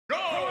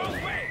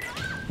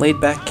Laid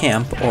Back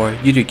Camp, or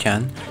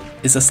yurukyan,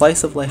 is a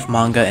slice-of-life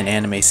manga and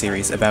anime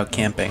series about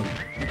camping.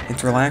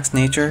 Its relaxed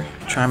nature,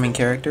 charming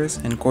characters,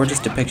 and gorgeous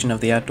depiction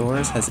of the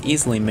outdoors has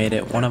easily made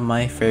it one of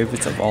my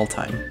favorites of all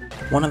time.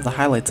 One of the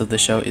highlights of the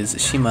show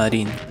is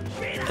Shima-rin,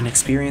 an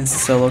experienced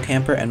solo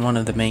camper and one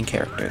of the main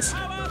characters.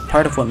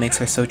 Part of what makes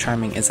her so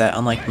charming is that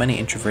unlike many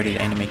introverted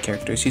anime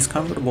characters, she's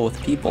comfortable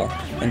with people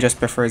and just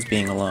prefers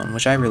being alone,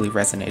 which I really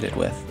resonated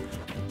with.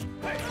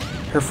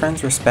 Her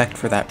friends' respect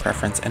for that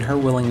preference and her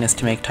willingness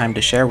to make time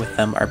to share with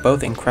them are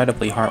both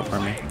incredibly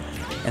heartwarming,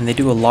 and they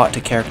do a lot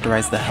to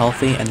characterize the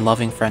healthy and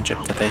loving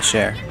friendship that they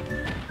share.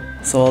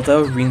 So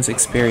although Rin's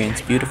experience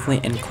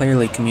beautifully and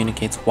clearly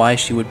communicates why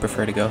she would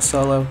prefer to go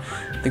solo,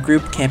 the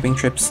group camping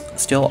trips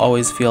still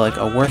always feel like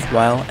a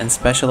worthwhile and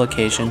special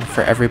occasion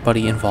for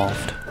everybody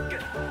involved.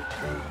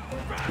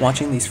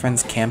 Watching these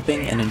friends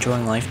camping and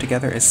enjoying life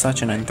together is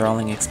such an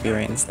enthralling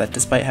experience that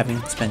despite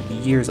having spent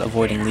years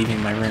avoiding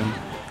leaving my room,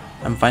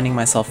 I'm finding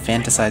myself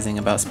fantasizing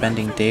about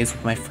spending days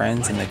with my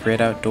friends in the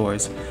great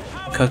outdoors,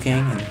 cooking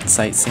and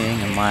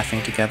sightseeing and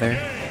laughing together,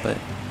 but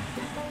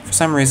for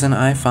some reason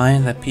I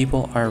find that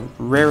people are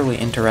rarely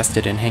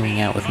interested in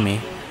hanging out with me,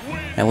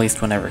 at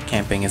least whenever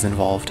camping is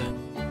involved.